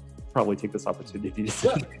 you should probably take this opportunity to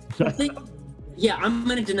say Yeah, I'm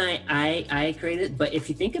going to deny I created it, but if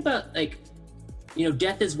you think about, like, you know,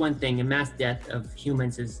 death is one thing, and mass death of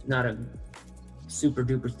humans is not a super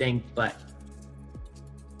duper thing, but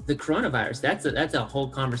the coronavirus, that's a whole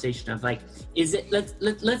conversation of, like, is it,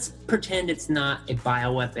 let's pretend it's not a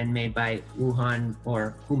bioweapon made by Wuhan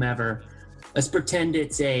or whomever. Let's pretend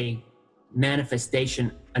it's a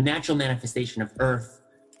manifestation, a natural manifestation of Earth.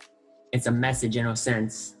 It's a message in a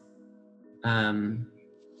sense.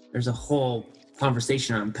 There's a whole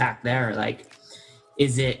conversation to unpack there. Like,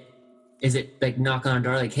 is it like knock on a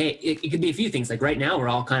door? Like, hey, it could be a few things. Like right now, we're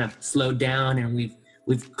all kind of slowed down, and we've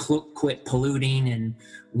quit polluting, and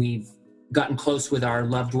we've gotten close with our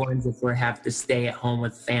loved ones if we have to stay at home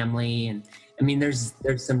with family. And I mean, there's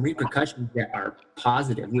some repercussions that are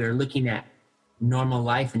positive. We're looking at normal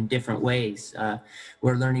life in different ways.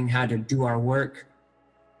 We're learning how to do our work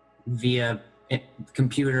via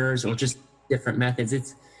computers or just different methods.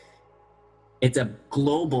 It's a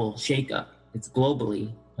global shakeup. It's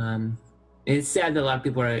globally. It's sad that a lot of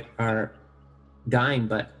people are dying,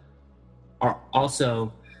 but are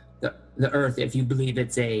also the Earth, if you believe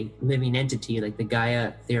it's a living entity, like the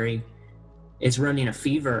Gaia theory, is running a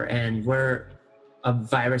fever, and we're a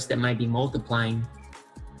virus that might be multiplying.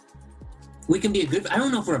 We can be I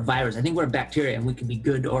don't know if we're a virus. I think we're a bacteria, and we can be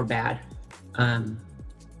good or bad. You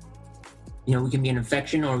know, we can be an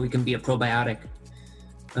infection, or we can be a probiotic.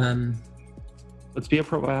 Let's be a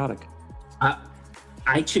probiotic.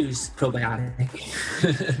 I choose probiotic.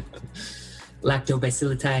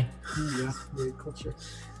 Lactobacilli. Yeah, great culture.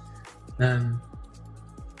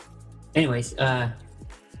 Anyways,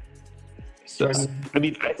 So I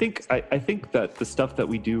mean, I think that the stuff that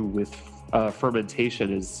we do with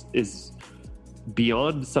fermentation is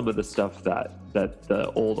beyond some of the stuff that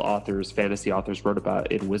the old authors, fantasy authors, wrote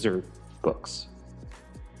about in wizard books.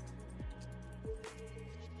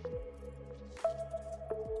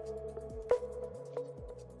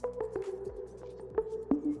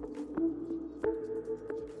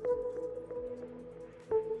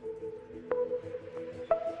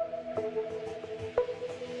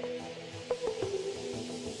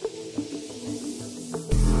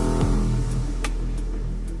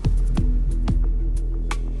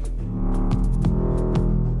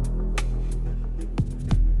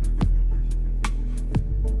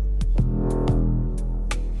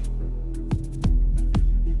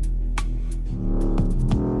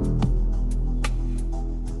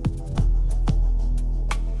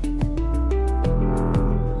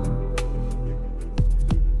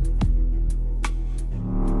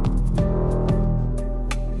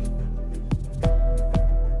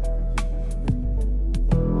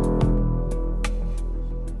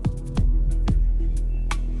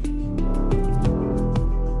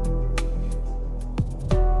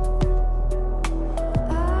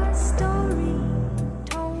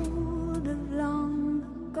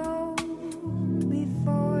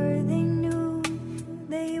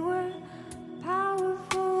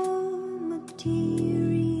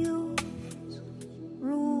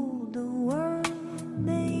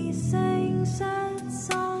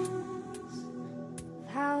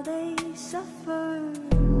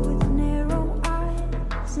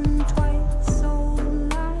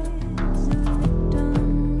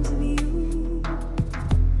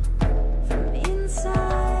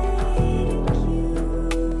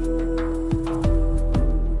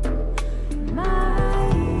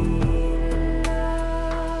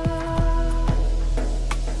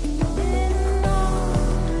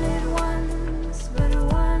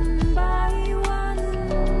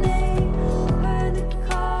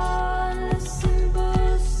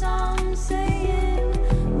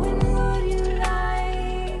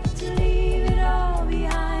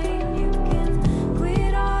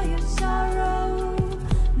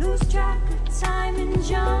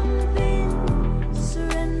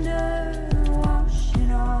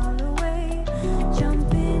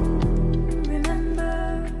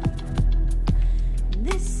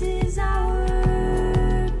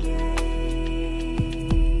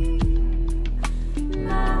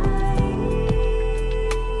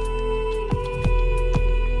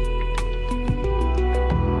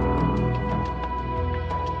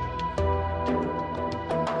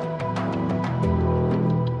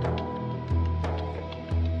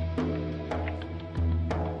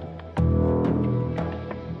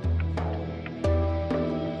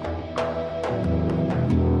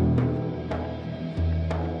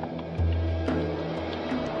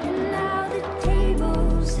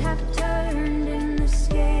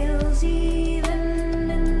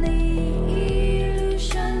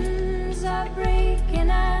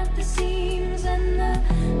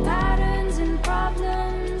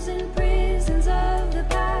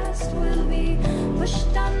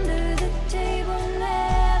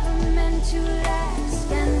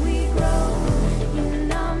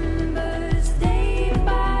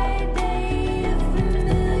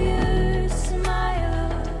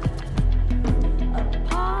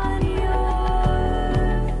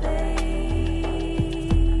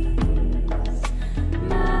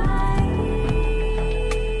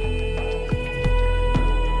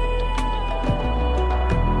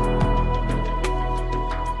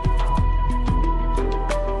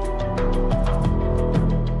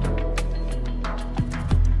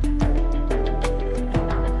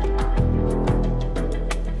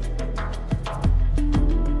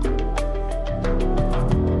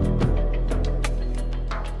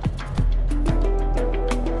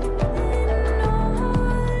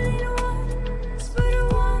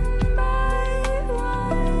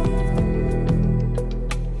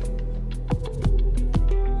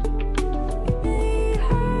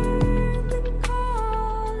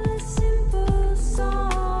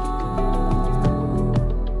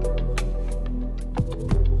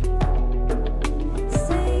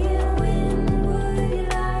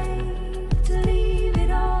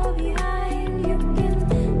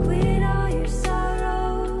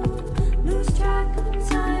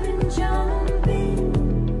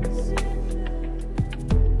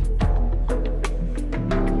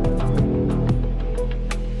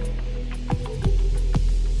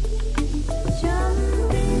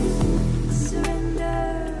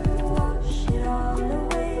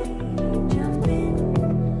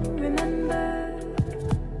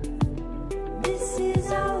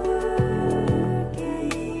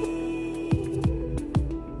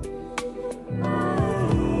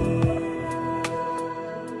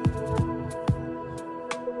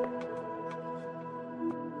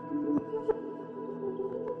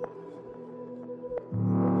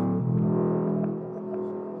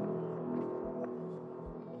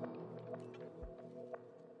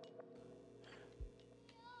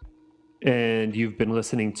 And you've been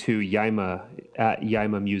listening to Yaima at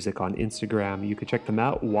Yaima Music on Instagram. You can check them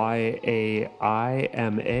out, Yaima.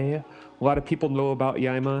 A lot of people know about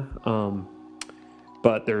Yaima,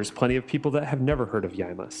 but there's plenty of people that have never heard of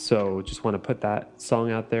Yaima. So just want to put that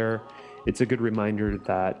song out there. It's a good reminder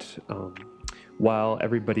that while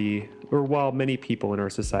many people in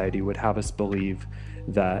our society would have us believe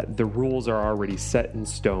that the rules are already set in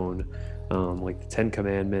stone, like the 10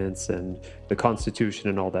 Commandments and the Constitution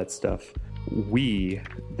and all that stuff, we,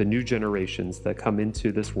 the new generations that come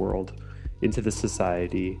into this world, into this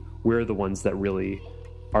society, we're the ones that really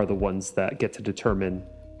are the ones that get to determine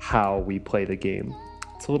how we play the game.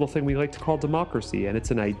 It's a little thing we like to call democracy, and it's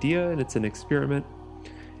an idea and it's an experiment,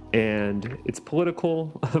 and it's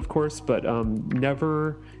political, of course, but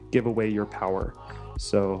never give away your power.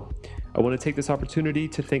 So I want to take this opportunity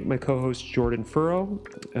to thank my co-host Jordan Furrow.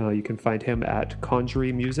 You can find him at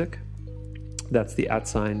Conjury Music. That's the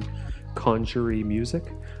 @ Conjury Music.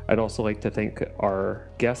 I'd also like to thank our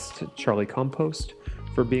guest, Charlie Compost,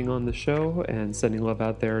 for being on the show and sending love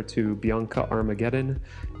out there to Bianca Armageddon,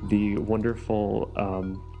 the wonderful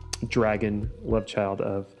dragon love child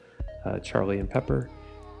of Charlie and Pepper.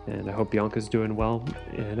 And I hope Bianca's doing well,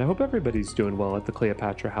 and I hope everybody's doing well at the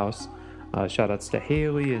Cleopatra House. Shout outs to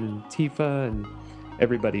Haley and Tifa and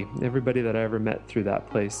everybody that I ever met through that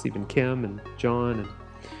place, even Kim and John and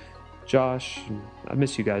Josh. And I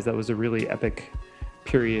miss you guys. That was a really epic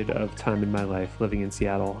period of time in my life, living in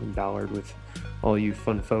Seattle and Ballard with all you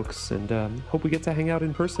fun folks, and hope we get to hang out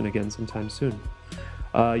in person again sometime soon.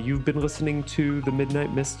 You've been listening to the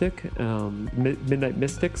Midnight Mystic, Midnight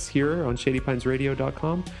Mystics here on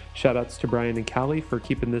ShadyPinesRadio.com. Shout outs to Brian and Callie for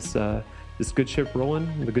keeping this good ship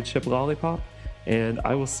rolling, the good ship Lollipop. And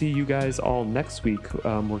I will see you guys all next week.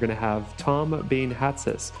 We're going to have Tom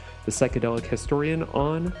Bain-Hatzis, the psychedelic historian,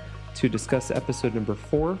 on to discuss episode number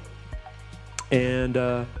 4. And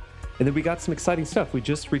then we got some exciting stuff. We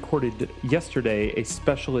just recorded yesterday a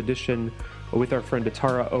special edition with our friend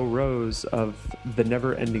Atara O. Rose of The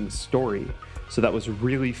Never Ending Story. So that was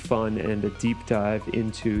really fun and a deep dive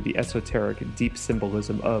into the esoteric, deep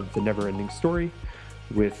symbolism of The Never Ending Story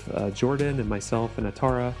with Jordan and myself and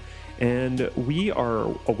Atara. And we are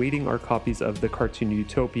awaiting our copies of The Cartoon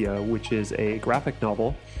Utopia, which is a graphic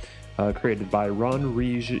novel created by Ron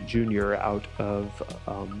Reege Jr. out of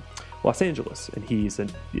Los Angeles. And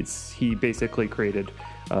he basically created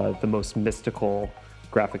the most mystical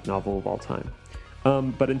graphic novel of all time.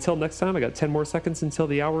 But until next time, I got 10 more seconds until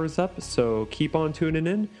the hour is up, so keep on tuning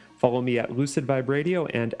in. Follow me at Lucid Vibe Radio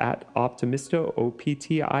and at Optimisto,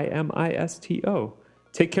 Optimisto.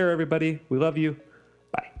 Take care, everybody. We love you.